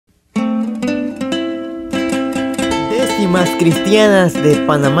Décimas cristianas de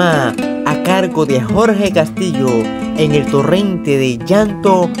Panamá, a cargo de Jorge Castillo, en el torrente de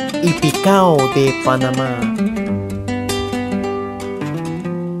Llanto y Picado de Panamá.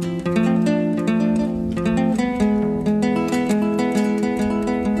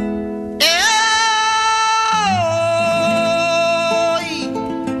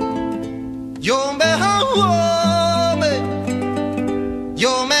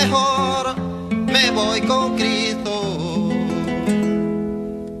 Yo mejor me voy con Cristo.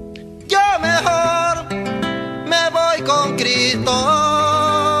 Yo mejor me voy con Cristo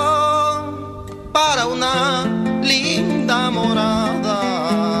para una linda morada.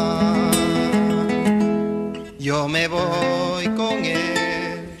 Yo me voy con Él.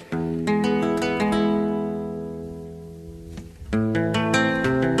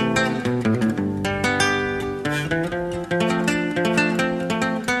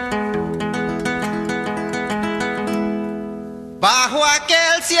 Bajo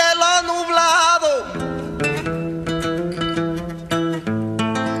aquel cielo nublado,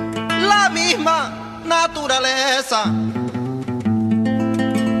 la misma naturaleza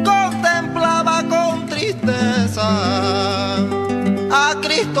contemplaba con tristeza a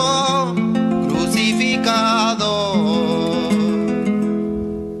Cristo crucificado.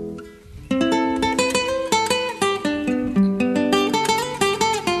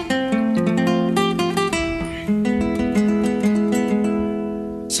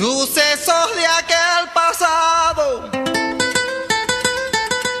 Sucesos de aquel pasado,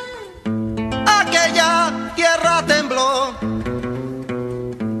 aquella tierra tembló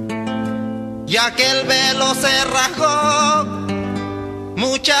y aquel velo se rasgó.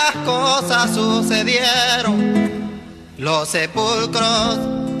 Muchas cosas sucedieron, los sepulcros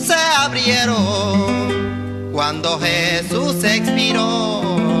se abrieron cuando Jesús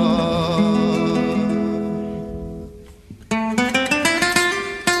expiró.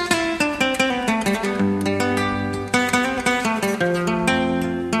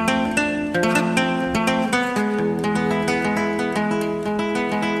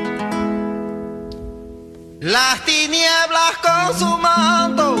 Las tinieblas con su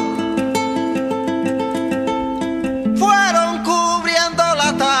manto fueron cubriendo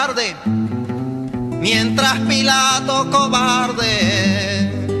la tarde, mientras Pilato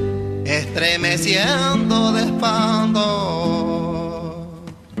cobarde, estremeciendo de espanto,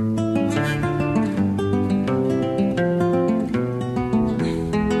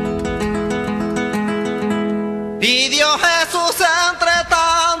 pidió Jesús entre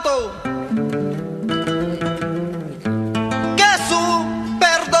tanto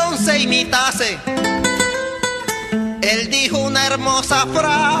se imitase. Él dijo una hermosa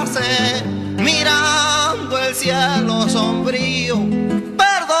frase, mirando el cielo sombrío: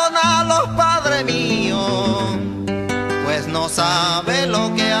 perdónalos, Padre mío, pues no sabe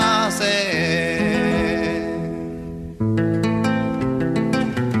lo que hace.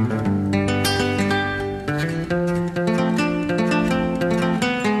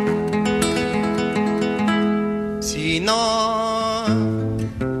 Si no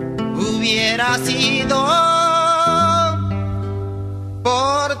hubiera sido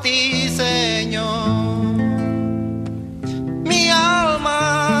por ti, Señor, mi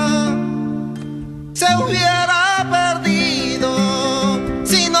alma se hubiera perdido.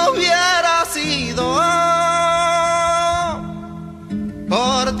 Si no hubiera sido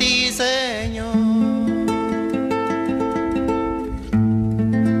por ti, Señor.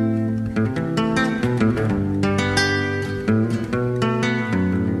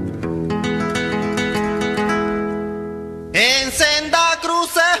 En senda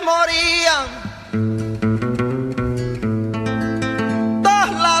cruces morían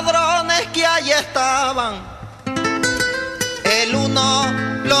dos ladrones que allí estaban. El uno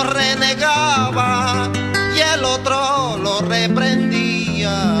lo renegaba y el otro lo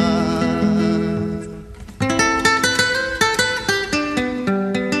reprendía.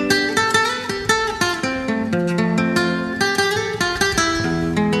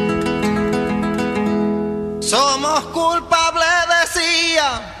 Somos culpables, decía,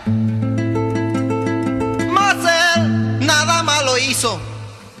 mas él nada malo hizo.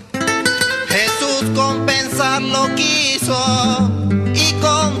 Jesús compensarlo quiso y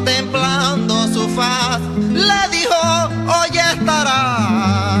contemplando su faz le dijo: hoy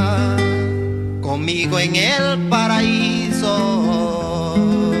estará conmigo en el paraíso.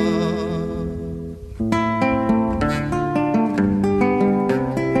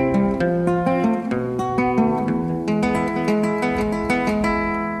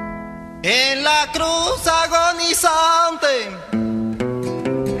 En la cruz agonizante,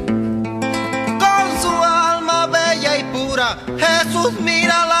 con su alma bella y pura, llanura, Jesús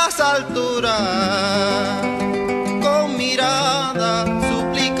mira las alturas con mirada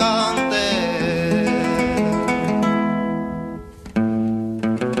suplicante.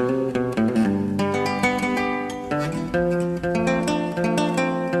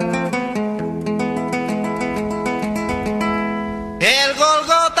 El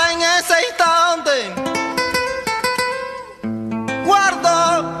Golgota en ese instante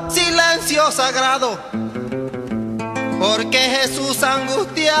guardó silencio sagrado, porque Jesús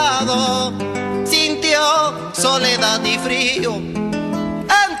angustiado sintió soledad y frío.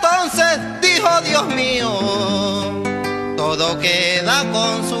 Entonces dijo: Dios mío, todo queda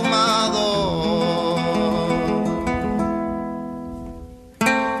consumado.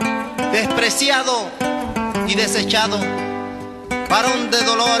 Despreciado y desechado, varón de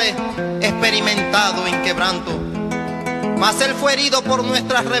dolores, experimentado en quebranto. Mas él fue herido por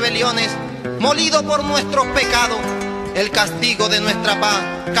nuestras rebeliones, molido por nuestros pecados. El castigo de nuestra paz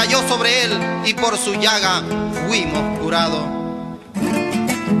cayó sobre él, y por su llaga fuimos curados.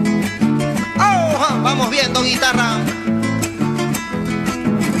 Oh, vamos viendo, guitarra.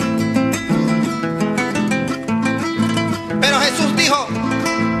 Pero Jesús dijo: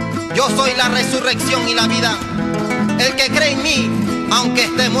 yo soy la resurrección y la vida. El que cree en mí, aunque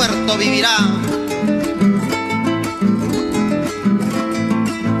esté muerto, vivirá.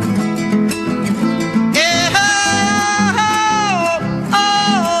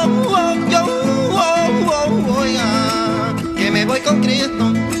 Que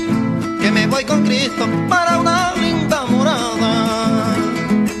me voy con Cristo para una linda morada.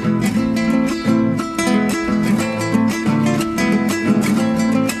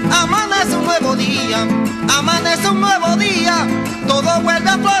 Amanece un nuevo día, amanece un nuevo día, todo vuelve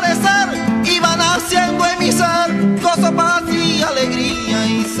a florecer y va naciendo en mi ser gozo, paz y alegría,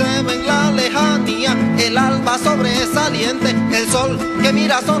 y se ve en la lejanía el alba sobresaliente, el sol que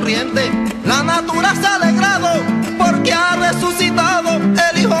mira sonriente. La naturaleza se ha alegrado porque ha resucitado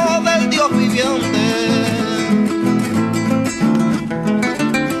el Hijo del Dios viviente.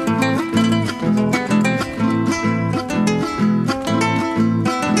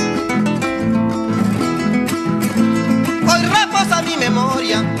 Hoy reposa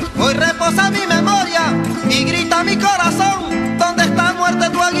mi memoria y grita mi corazón: ¿dónde está, muerte,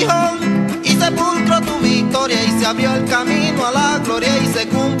 tu aguijón? Y sepulcro tu victoria, y se abrió el camino a la gloria, y se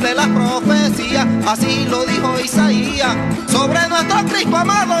cumple la profecía. Así lo dijo Isaías sobre nuestro Cristo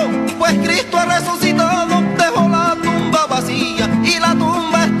amado, pues Cristo ha resucitado, dejó la tumba vacía, y la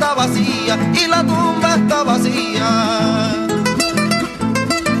tumba está vacía, y la tumba está vacía.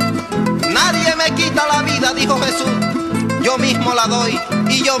 Nadie me quita la vida, dijo Jesús, yo mismo la doy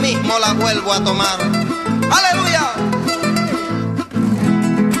y yo mismo la vuelvo a tomar. ¡Aleluya!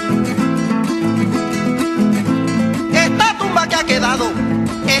 Esta tumba que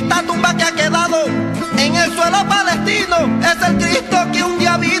ha quedado en el suelo palestino es el Cristo que un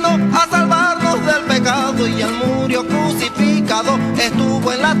día vino a salvarnos del pecado, y él murió crucificado,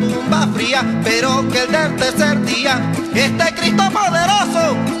 estuvo en la tumba fría, pero que el del tercer día este Cristo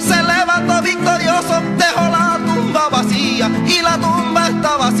poderoso se levantó victorioso, dejó la tumba vacía y la tumba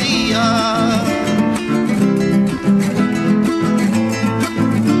está vacía.